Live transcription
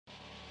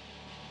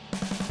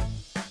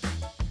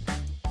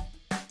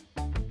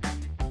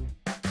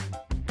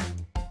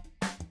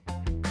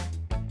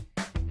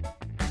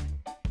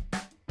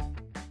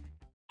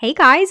Hey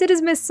guys, it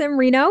is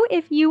MissSimReno.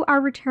 If you are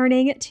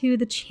returning to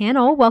the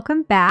channel,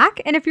 welcome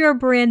back. And if you're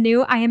brand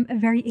new, I am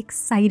very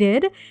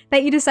excited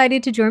that you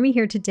decided to join me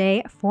here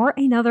today for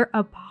another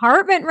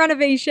apartment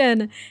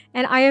renovation.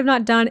 And I have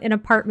not done an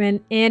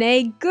apartment in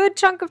a good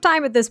chunk of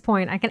time at this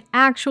point. I can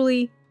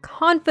actually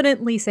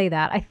confidently say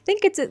that. I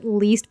think it's at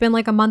least been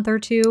like a month or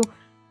two.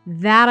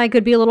 That I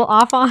could be a little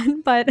off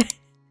on, but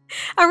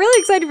I'm really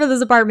excited for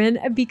this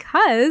apartment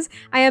because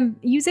I am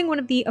using one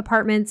of the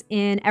apartments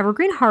in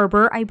Evergreen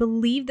Harbor. I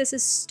believe this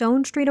is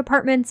Stonestreet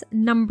Apartments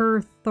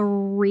number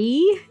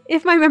 3,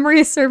 if my memory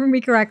is serving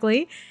me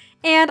correctly.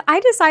 And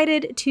I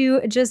decided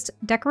to just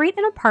decorate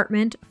an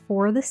apartment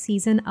for the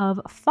season of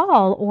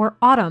fall or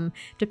autumn,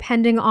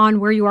 depending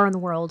on where you are in the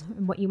world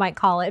and what you might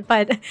call it.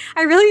 But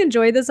I really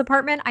enjoyed this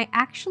apartment. I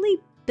actually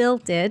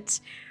built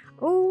it.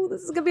 Oh,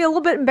 this is gonna be a little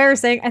bit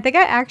embarrassing. I think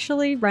I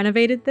actually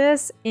renovated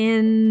this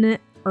in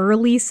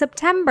early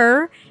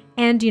September,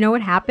 and you know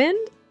what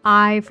happened?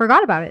 I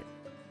forgot about it.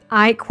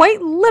 I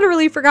quite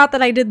literally forgot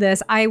that I did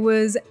this. It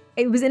was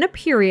in a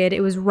period,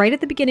 it was right at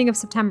the beginning of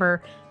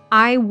September.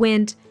 I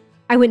went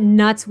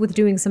nuts with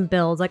doing some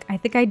builds. Like I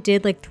think I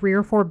did like 3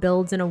 or 4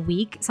 builds in a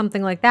week,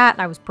 something like that.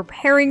 And I was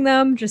preparing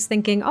them, just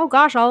thinking, oh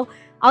gosh, I'll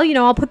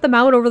put them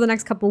out over the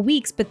next couple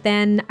weeks. But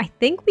then I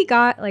think we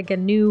got like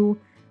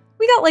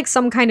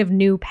some kind of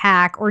new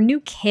pack or new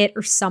kit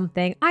or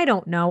something. I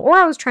don't know. Or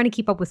I was trying to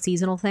keep up with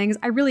seasonal things.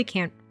 I really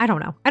can't. I don't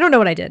know. I don't know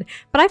what I did.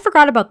 But I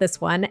forgot about this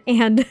one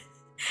and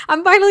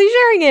I'm finally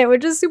sharing it,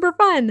 which is super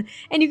fun.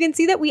 And you can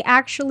see that we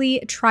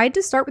actually tried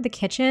to start with the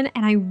kitchen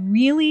and I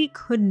really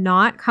could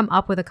not come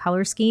up with a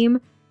color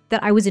scheme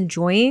that I was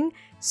enjoying.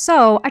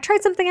 So I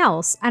tried something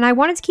else and I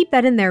wanted to keep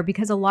that in there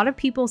because a lot of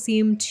people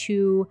seem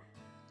to,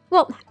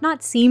 well,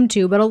 not seem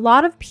to, but a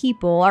lot of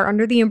people are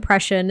under the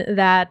impression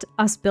that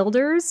us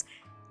builders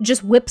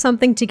just whip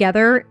something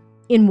together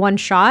in one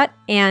shot.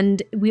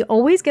 And we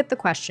always get the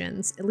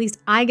questions, at least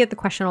I get the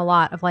question a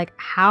lot of like,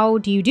 how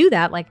do you do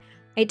that? Like,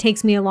 it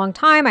takes me a long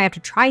time. I have to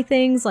try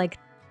things like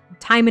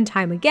time and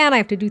time again. I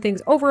have to do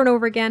things over and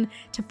over again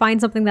to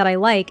find something that I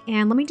like.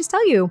 And let me just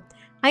tell you,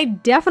 I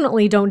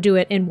definitely don't do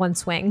it in one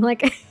swing.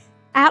 Like,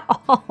 at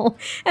all.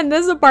 And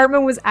this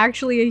apartment was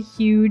actually a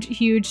huge,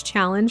 huge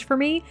challenge for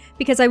me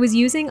because I was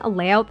using a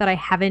layout that I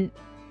haven't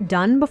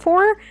done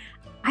before.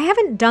 I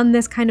haven't done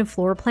this kind of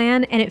floor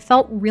plan and it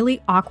felt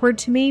really awkward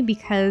to me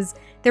because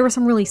there were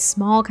some really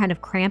small kind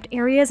of cramped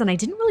areas and I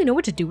didn't really know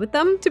what to do with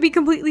them, to be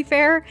completely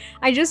fair.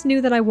 I just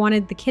knew that I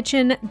wanted the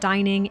kitchen,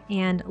 dining,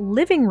 and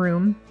living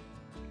room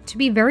to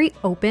be very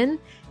open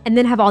and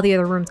then have all the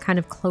other rooms kind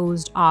of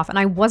closed off. And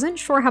I wasn't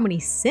sure how many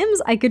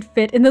Sims I could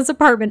fit in this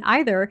apartment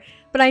either,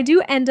 but I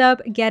do end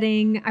up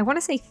getting, I want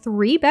to say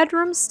 3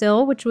 bedrooms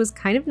still, which was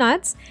kind of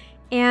nuts.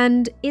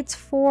 And it's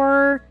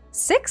for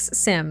 6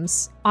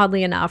 Sims,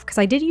 oddly enough, because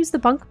I did use the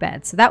bunk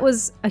bed. So that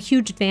was a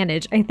huge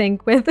advantage, I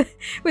think, with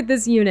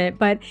this unit.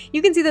 But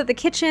you can see that the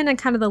kitchen and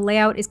kind of the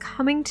layout is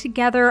coming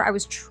together. I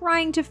was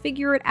trying to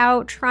figure it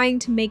out, trying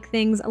to make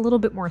things a little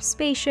bit more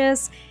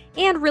spacious,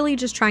 and really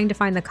just trying to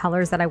find the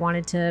colors that I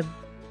wanted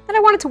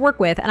to work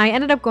with. And I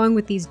ended up going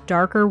with these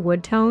darker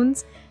wood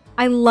tones.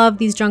 I love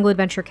these Jungle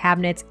Adventure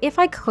cabinets. If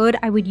I could,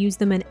 I would use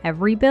them in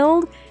every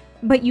build,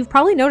 but you've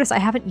probably noticed I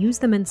haven't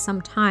used them in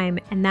some time,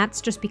 and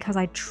that's just because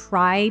I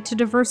try to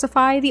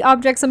diversify the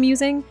objects I'm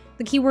using.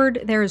 The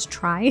keyword there is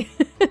try.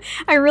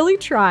 I really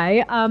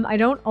try. I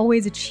don't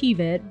always achieve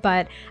it,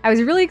 but I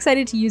was really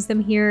excited to use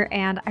them here,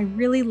 and I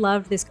really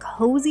love this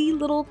cozy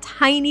little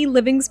tiny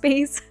living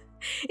space.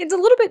 It's a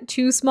little bit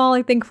too small,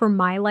 I think, for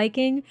my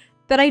liking,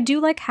 but I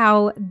do like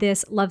how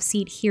this love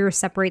seat here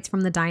separates from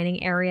the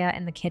dining area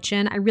and the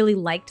kitchen. I really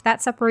liked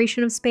that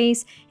separation of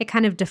space. It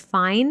kind of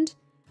defined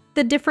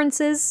the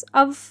differences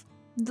of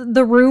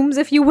the rooms,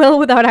 if you will,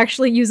 without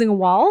actually using a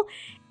wall.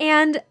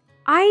 And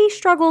I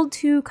struggled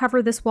to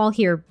cover this wall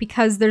here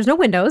because there's no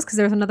windows because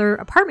there's another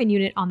apartment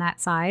unit on that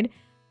side.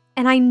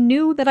 And I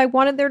knew that I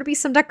wanted there to be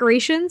some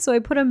decoration, so I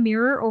put a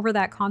mirror over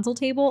that console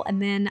table and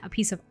then a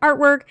piece of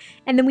artwork,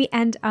 and then we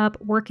end up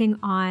working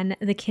on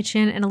the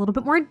kitchen in a little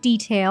bit more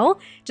detail,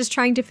 just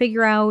trying to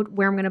figure out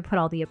where I'm going to put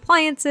all the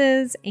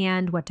appliances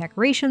and what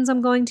decorations I'm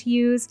going to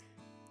use.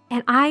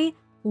 And I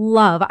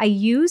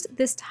used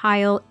this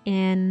tile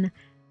in,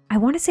 I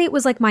want to say it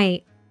was like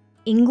my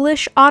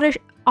English autumn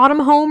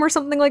home or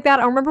something like that.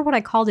 I don't remember what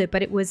I called it,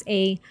 but it was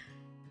a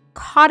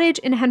cottage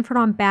in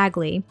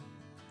Henford-on-Bagley.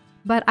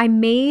 But I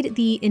made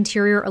the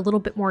interior a little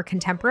bit more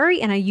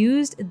contemporary and I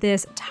used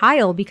this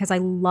tile because I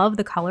love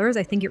the colors.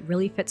 I think it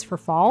really fits for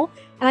fall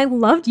and I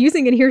loved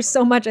using it here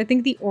so much. I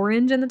think the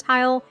orange in the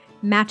tile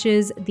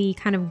matches the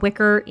kind of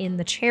wicker in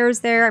the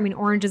chairs there. I mean,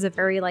 orange is a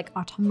very like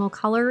autumnal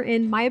color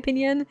in my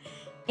opinion,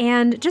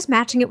 and just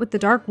matching it with the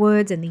dark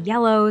woods and the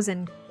yellows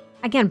and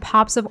again,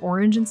 pops of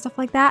orange and stuff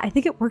like that. I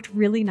think it worked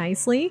really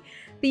nicely.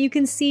 But you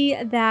can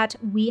see that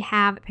we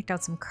have picked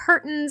out some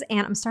curtains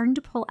and I'm starting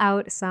to pull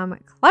out some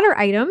clutter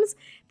items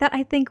that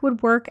I think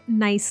would work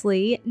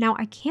nicely. Now,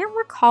 I can't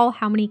recall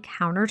how many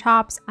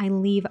countertops I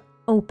leave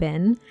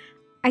open.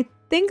 I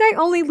think I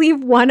only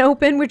leave one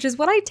open, which is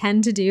what I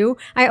tend to do.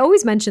 I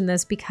always mention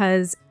this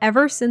because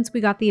ever since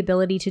we got the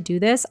ability to do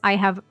this, I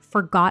have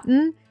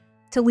forgotten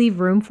to leave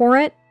room for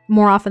it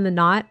more often than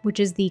not, which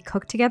is the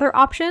cook together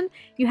option.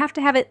 You have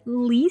to have at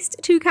least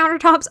 2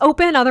 countertops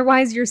open.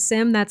 Otherwise, your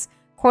sim that's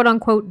quote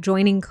unquote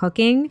joining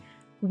cooking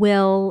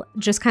will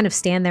just kind of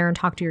stand there and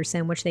talk to your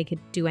sim, which they could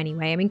do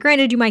anyway. I mean,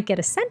 granted, you might get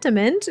a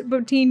sentiment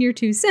between your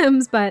 2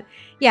 sims, but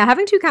yeah,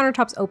 having 2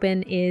 countertops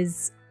open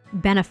is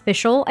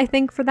beneficial, I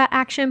think, for that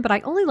action, but I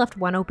only left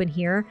one open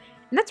here.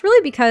 And that's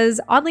really because,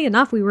 oddly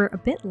enough, we were a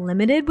bit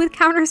limited with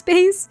counter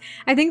space.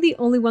 I think the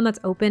only one that's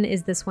open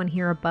is this one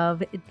here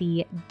above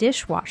the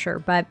dishwasher,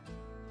 but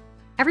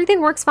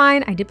everything works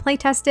fine. I did play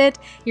test it.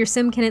 Your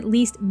sim can at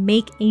least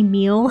make a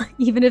meal,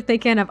 even if they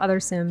can't have other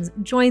sims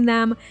join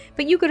them.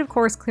 But you could, of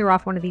course, clear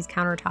off one of these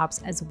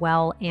countertops as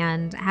well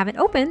and have it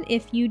open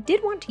if you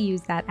did want to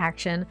use that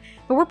action.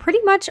 But we're pretty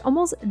much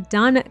almost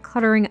done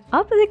cluttering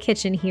up the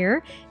kitchen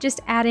here,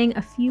 just adding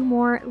a few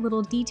more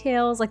little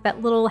details, like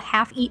that little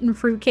half-eaten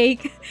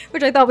fruitcake,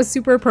 which I thought was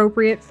super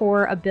appropriate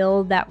for a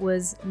build that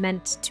was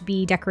meant to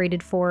be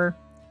decorated for,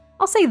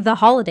 I'll say, the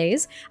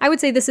holidays. I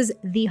would say this is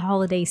the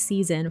holiday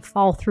season,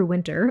 fall through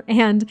winter.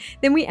 And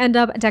then we end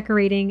up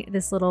decorating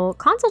this little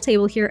console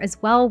table here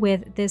as well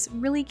with this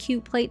really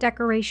cute plate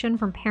decoration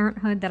from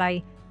Parenthood that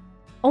I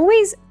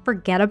always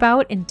forget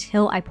about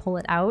until I pull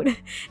it out.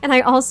 And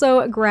I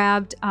also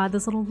grabbed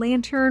this little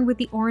lantern with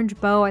the orange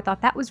bow. I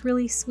thought that was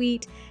really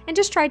sweet and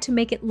just tried to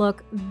make it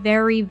look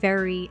very,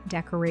 very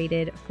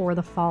decorated for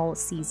the fall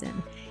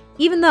season.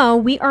 Even though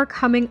we are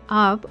coming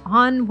up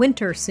on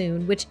winter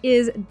soon, which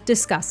is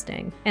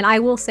disgusting. And I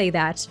will say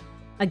that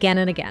again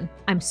and again.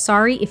 I'm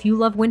sorry if you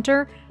love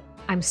winter.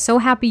 I'm so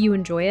happy you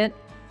enjoy it.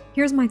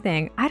 Here's my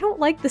thing. I don't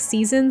like the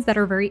seasons that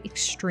are very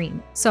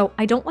extreme. So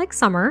I don't like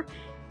summer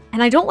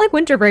and I don't like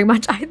winter very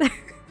much either.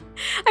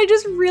 I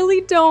just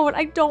really don't.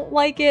 I don't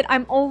like it.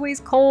 I'm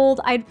always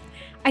cold.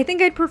 I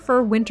think I'd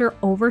prefer winter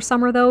over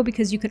summer though,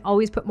 because you can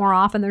always put more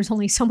off and there's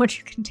only so much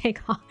you can take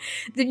off.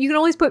 You can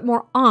always put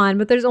more on,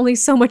 but there's only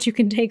so much you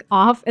can take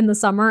off in the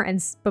summer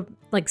and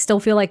like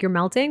still feel like you're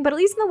melting. But at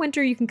least in the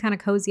winter, you can kind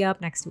of cozy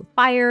up next to a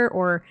fire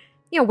or,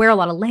 you know, wear a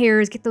lot of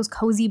layers, get those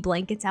cozy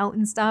blankets out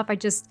and stuff.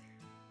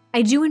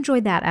 I do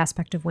enjoy that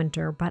aspect of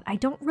winter, but I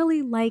don't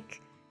really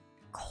like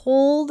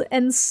cold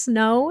and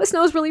snow.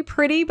 Snow is really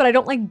pretty, but I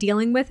don't like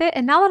dealing with it.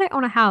 And now that I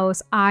own a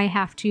house, I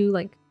have to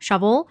like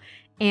shovel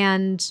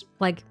and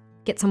like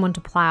get someone to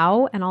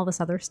plow and all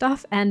this other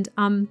stuff. And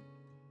I'm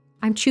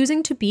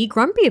choosing to be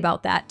grumpy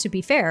about that, to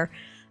be fair.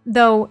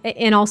 Though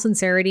in all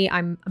sincerity,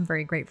 I'm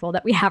very grateful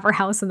that we have our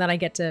house and that I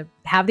get to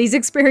have these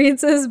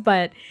experiences.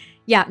 But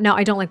yeah, no,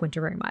 I don't like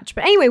winter very much.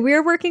 But anyway,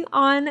 we're working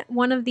on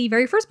one of the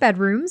very first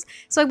bedrooms.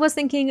 So I was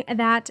thinking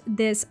that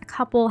this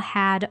couple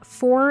had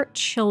 4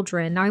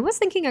 children. Now I was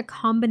thinking a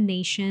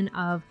combination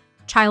of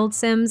child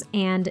sims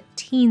and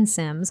teen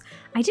sims.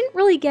 I didn't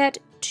really get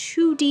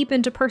too deep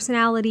into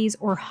personalities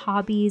or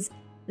hobbies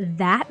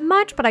that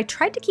much, but I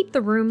tried to keep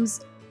the rooms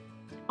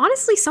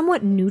honestly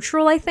somewhat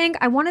neutral, I think.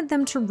 I wanted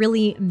them to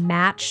really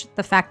match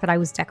the fact that I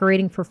was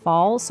decorating for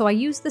fall. So I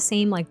used the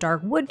same like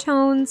dark wood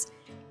tones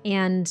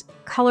and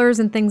colors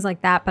and things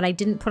like that, but I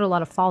didn't put a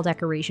lot of fall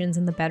decorations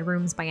in the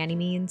bedrooms by any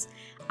means.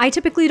 I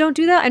typically don't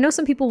do that. I know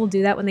some people will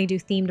do that when they do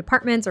themed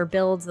apartments or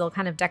builds. They'll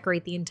kind of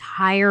decorate the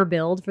entire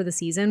build for the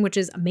season, which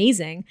is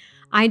amazing.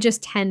 I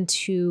just tend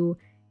to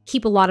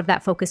keep a lot of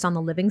that focused on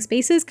the living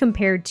spaces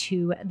compared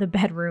to the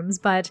bedrooms.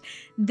 But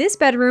this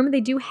bedroom,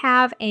 they do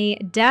have a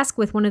desk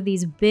with one of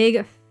these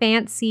big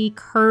fancy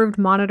curved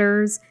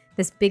monitors,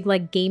 this big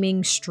like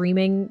gaming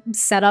streaming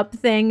setup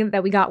thing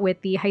that we got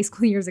with the high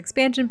school years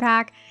expansion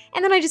pack.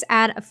 And then I just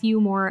add a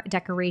few more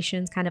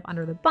decorations kind of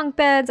under the bunk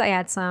beds. I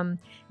add some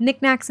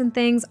knickknacks and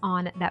things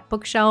on that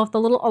bookshelf, the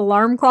little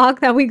alarm clock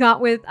that we got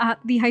with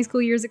the high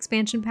school years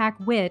expansion pack,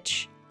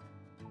 which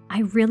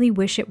I really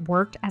wish it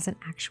worked as an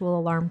actual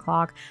alarm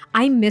clock.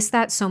 I miss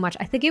that so much.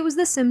 I think it was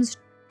The Sims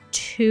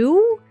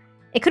 2.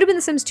 It could have been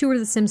The Sims 2 or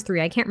The Sims 3.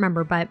 I can't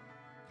remember, but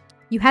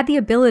you had the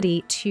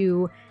ability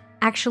to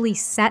actually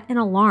set an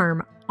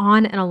alarm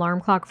on an alarm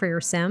clock for your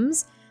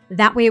Sims.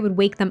 That way it would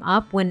wake them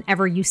up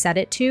whenever you set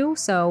it to.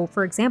 So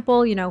for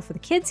example, you know, for the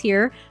kids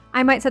here,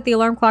 I might set the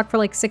alarm clock for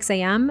like 6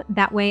 a.m.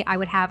 That way I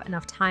would have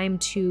enough time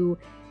to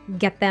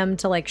get them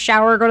to like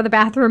shower, go to the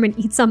bathroom and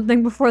eat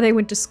something before they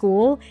went to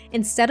school,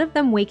 instead of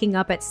them waking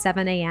up at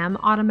 7 a.m.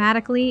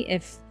 automatically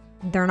if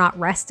they're not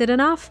rested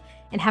enough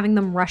and having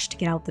them rush to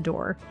get out the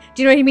door.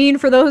 Do you know what I mean?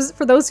 For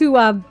those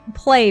who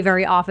play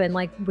very often,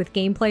 like with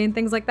gameplay and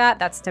things like that,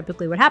 that's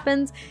typically what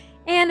happens.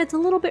 And it's a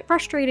little bit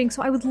frustrating.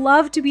 So I would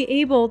love to be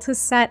able to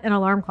set an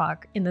alarm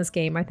clock in this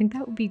game. I think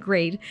that would be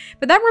great.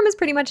 But that room is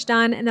pretty much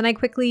done. And then I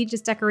quickly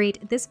just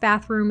decorate this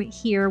bathroom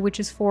here, which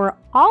is for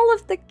all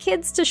of the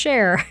kids to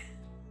share.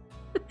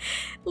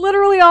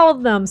 Literally all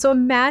of them. So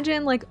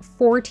imagine like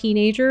 4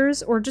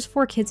 teenagers or just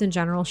 4 kids in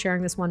general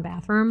sharing this one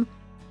bathroom.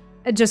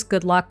 Just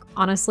good luck,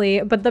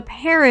 honestly. But the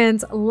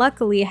parents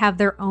luckily have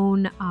their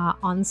own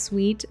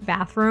ensuite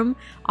bathroom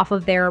off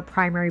of their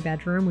primary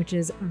bedroom, which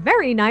is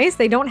very nice.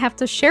 They don't have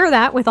to share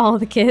that with all of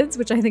the kids,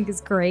 which I think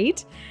is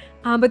great.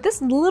 But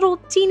this little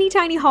teeny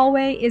tiny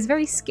hallway is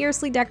very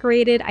scarcely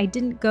decorated. I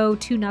didn't go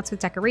too nuts with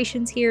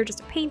decorations here, just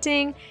a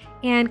painting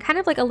and kind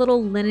of like a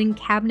little linen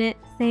cabinet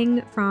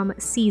thing from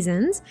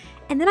Seasons.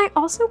 And then I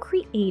also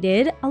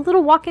created a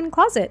little walk-in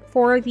closet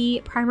for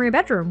the primary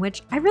bedroom,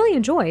 which I really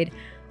enjoyed.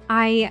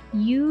 I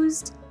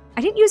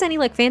didn't use any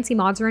like fancy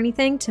mods or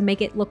anything to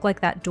make it look like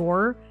that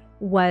door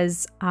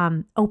was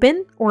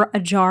open or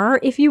ajar,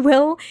 if you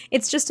will.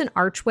 It's just an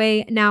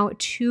archway. Now,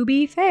 to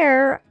be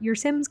fair, your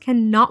Sims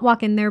cannot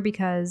walk in there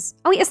because,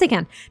 oh yes, they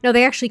can. No,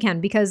 they actually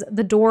can because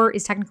the door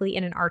is technically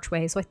in an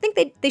archway. So I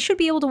think they should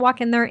be able to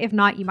walk in there. If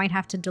not, you might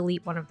have to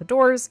delete one of the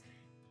doors.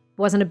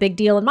 Wasn't a big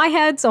deal in my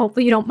head, so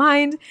hopefully you don't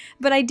mind.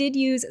 But I did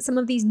use some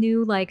of these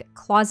new like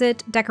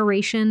closet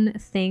decoration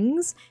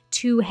things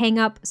to hang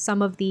up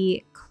some of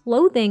the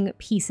clothing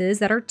pieces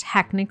that are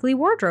technically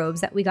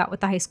wardrobes that we got with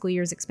the High School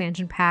Years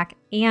expansion pack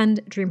and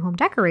Dream Home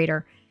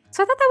Decorator.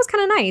 So I thought that was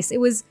kind of nice. It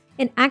was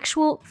an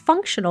actual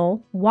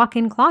functional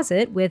walk-in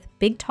closet with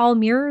big tall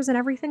mirrors and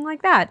everything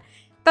like that.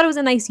 Thought it was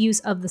a nice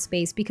use of the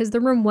space because the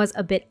room was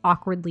a bit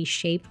awkwardly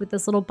shaped with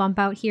this little bump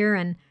out here,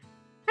 and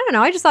I don't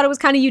know, I just thought it was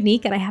kind of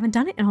unique and I haven't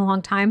done it in a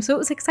long time, so it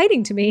was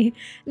exciting to me.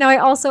 Now I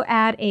also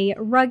add a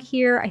rug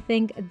here. I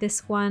think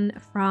this one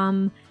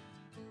from,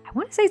 I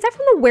want to say, is that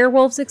from the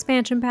Werewolves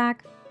expansion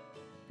pack?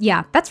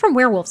 Yeah, that's from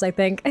Werewolves, I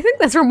think. I think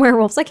that's from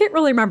Werewolves. I can't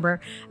really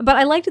remember. But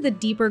I liked the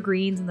deeper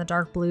greens and the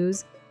dark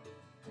blues.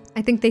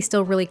 I think they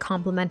still really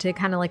complemented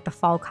kind of like the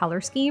fall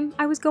color scheme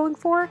I was going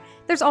for.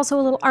 There's also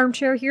a little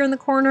armchair here in the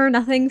corner,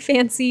 nothing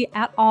fancy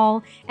at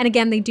all. And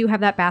again, they do have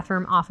that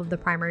bathroom off of the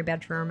primary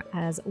bedroom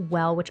as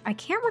well, which I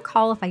can't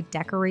recall if I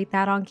decorate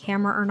that on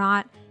camera or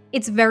not.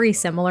 It's very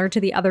similar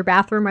to the other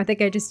bathroom. I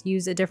think I just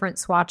used a different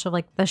swatch of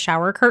like the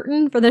shower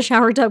curtain for the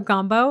shower tub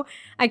combo.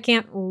 I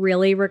can't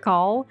really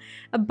recall,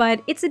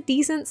 but it's a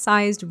decent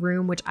sized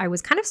room, which I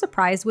was kind of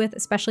surprised with,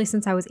 especially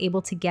since I was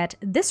able to get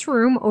this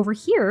room over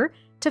here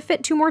to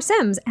fit 2 more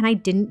Sims, and I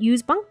didn't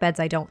use bunk beds,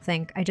 I don't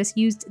think. I just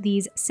used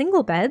these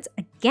single beds,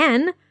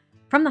 again,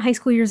 from the High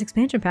School Years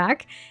expansion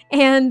pack.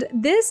 And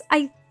this,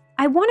 I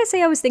want to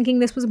say I was thinking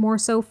this was more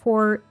so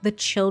for the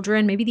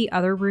children. Maybe the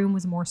other room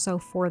was more so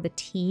for the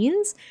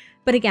teens.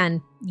 But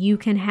again, you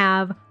can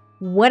have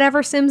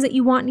whatever Sims that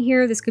you want in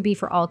here. This could be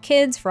for all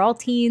kids, for all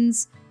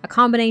teens, a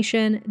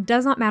combination.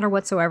 Does not matter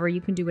whatsoever.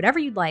 You can do whatever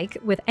you'd like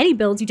with any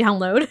builds you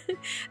download.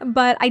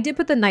 But I did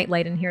put the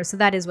nightlight in here, so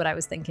that is what I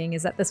was thinking,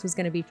 is that this was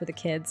going to be for the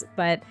kids.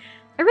 But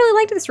I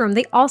really liked this room.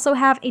 They also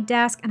have a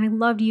desk, and I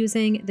loved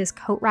using this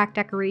coat rack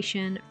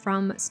decoration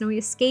from Snowy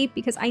Escape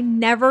because I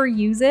never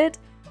use it.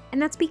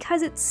 And that's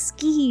because it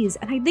skis,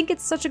 and I think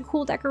it's such a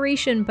cool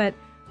decoration, but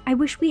I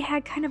wish we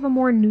had kind of a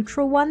more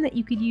neutral one that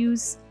you could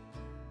use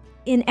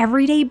in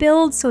everyday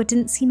builds so it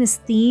didn't seem as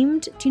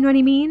themed. Do you know what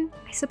I mean?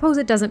 I suppose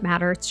it doesn't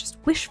matter. It's just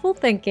wishful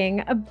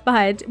thinking,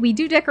 but we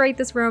do decorate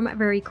this room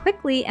very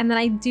quickly, and then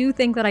I do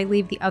think that I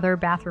leave the other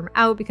bathroom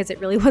out because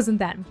it really wasn't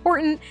that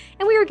important,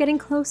 and we are getting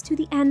close to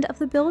the end of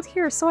the build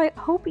here, so I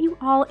hope you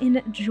all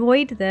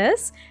enjoyed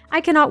this.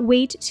 I cannot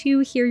wait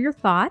to hear your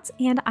thoughts,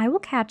 and I will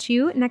catch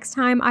you next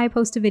time I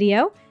post a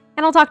video,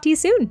 and I'll talk to you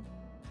soon.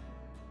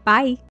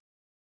 Bye!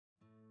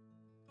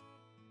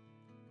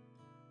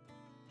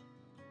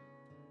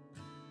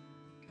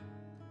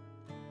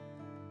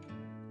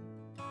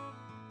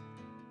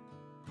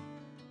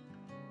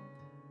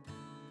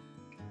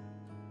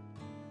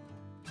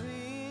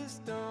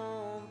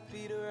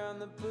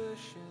 The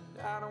bush,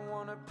 and I don't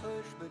wanna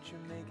push, but you're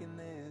making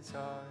this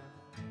hard.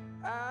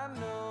 I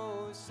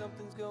know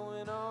something's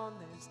going on.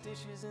 There's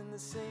dishes in the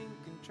sink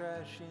and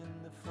trash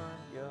in the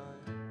front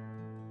yard.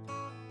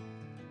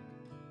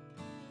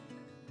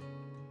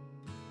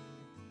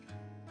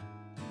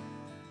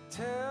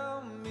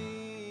 Tell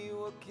me,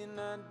 what can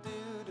I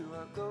do? Do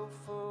I go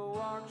for a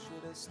walk?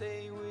 Should I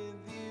stay with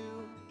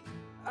you?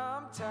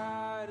 I'm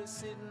tired of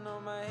sitting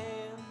on my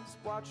hands,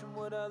 watching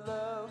what I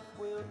love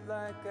wilt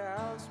like a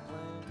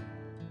houseplant.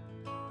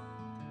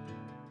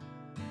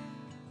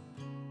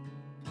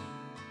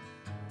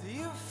 Do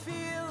you feel